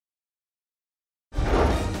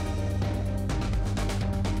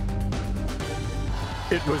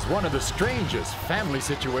It was one of the strangest family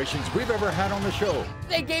situations we've ever had on the show.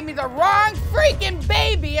 They gave me the wrong freaking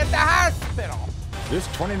baby at the hospital. This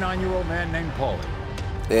 29-year-old man named Paulie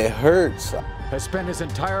It hurts. has spent his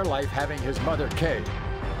entire life having his mother, Kay,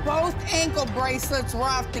 Both ankle bracelets were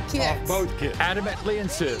off the kids. both kids, adamantly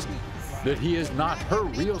insist that he is not her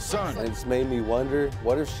real son. It's made me wonder,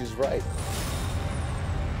 what if she's right?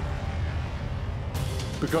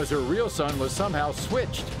 Because her real son was somehow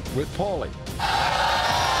switched with Paulie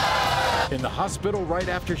in the hospital right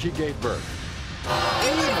after she gave birth.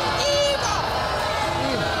 Evil!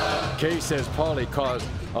 Kay says Paulie caused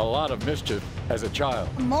a lot of mischief as a child.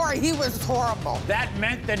 Maury, he was horrible. That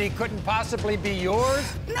meant that he couldn't possibly be yours?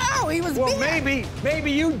 No, he was Well, bad.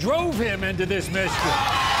 maybe you drove him into this mischief.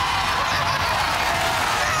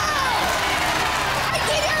 I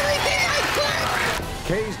did everything I could.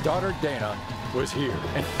 Kay's daughter, Dana, was here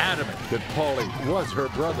and adamant that Paulie was her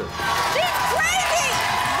brother. She's crazy!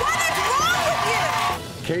 What is wrong with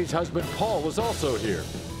you? Kay's husband, Paul, was also here,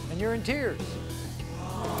 And you're in tears.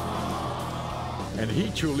 and he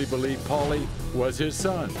truly believed Paulie was his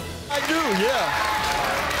son. I do, yeah.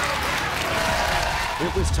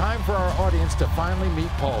 It was time for our audience to finally meet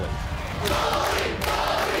Paulie.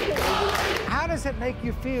 How does it make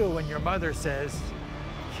you feel when your mother says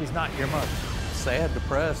she's not your mother? Sad,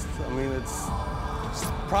 depressed. I mean, it's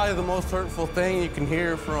probably the most hurtful thing you can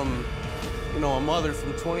hear from, a mother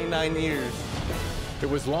from 29 years. It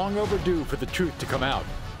was long overdue for the truth to come out.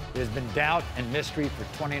 There's been doubt and mystery for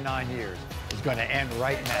 29 years. It's going to end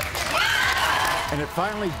right now. And it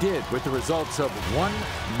finally did with the results of one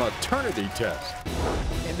maternity test.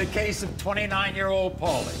 In the case of 29-year-old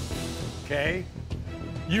Paulie, okay?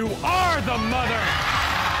 You are the mother!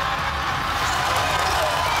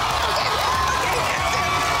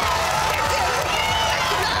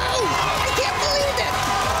 I can't believe it.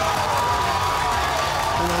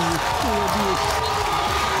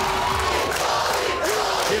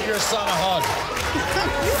 Give your son a hug.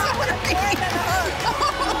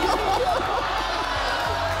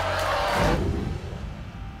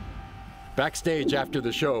 Backstage after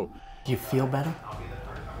the show, Do you feel better?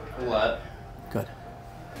 A lot. Good.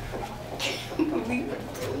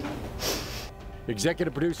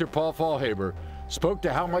 executive producer Paul Faulhaber spoke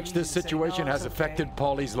to how much this situation has affected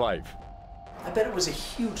Paulie's life. I bet it was a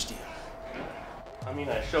huge deal. I mean,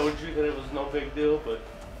 I showed you that it was no big deal, but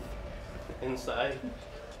inside,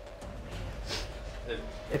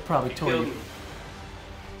 It probably tore killed you. me.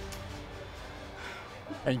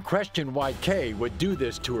 And questioned why Kay would do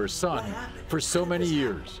this to her son for so many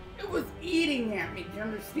years. It was eating at me, do you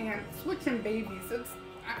understand? Switching babies,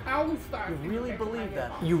 I always thought. You really believed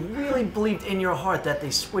that? You really believed in your heart that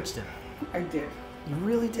they switched him? I did. You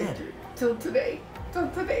really did? Till today. Till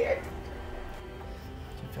today,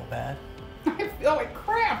 Do you feel bad? I feel like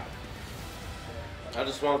crap. I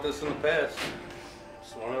just want this in the past.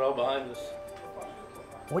 Just want it all behind us.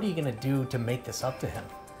 What are you gonna do to make this up to him?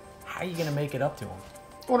 How are you gonna make it up to him?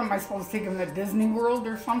 What am I supposed to take him to Disney World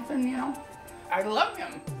or something, I love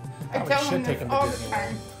him. I Probably tell him should take this him to all the Disney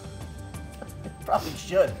time. Probably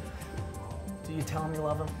should. Do you tell him you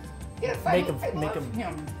love him? Yes, Make I him love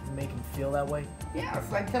him. make him feel that way?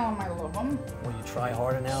 Yes, I tell him I love him. Will you try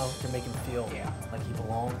harder now to make him feel Yeah. like he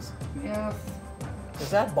belongs? Yes. Does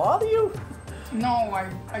that bother you? No,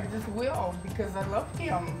 I just will because I love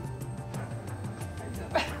him.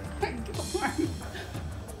 I do.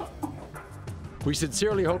 We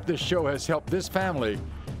sincerely hope this show has helped this family,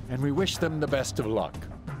 and we wish them the best of luck.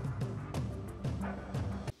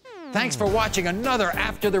 Thanks for watching another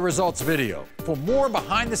After the Results video. For more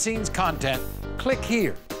behind-the-scenes content, click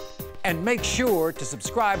here. And make sure to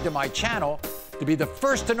subscribe to my channel to be the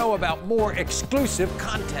first to know about more exclusive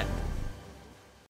content.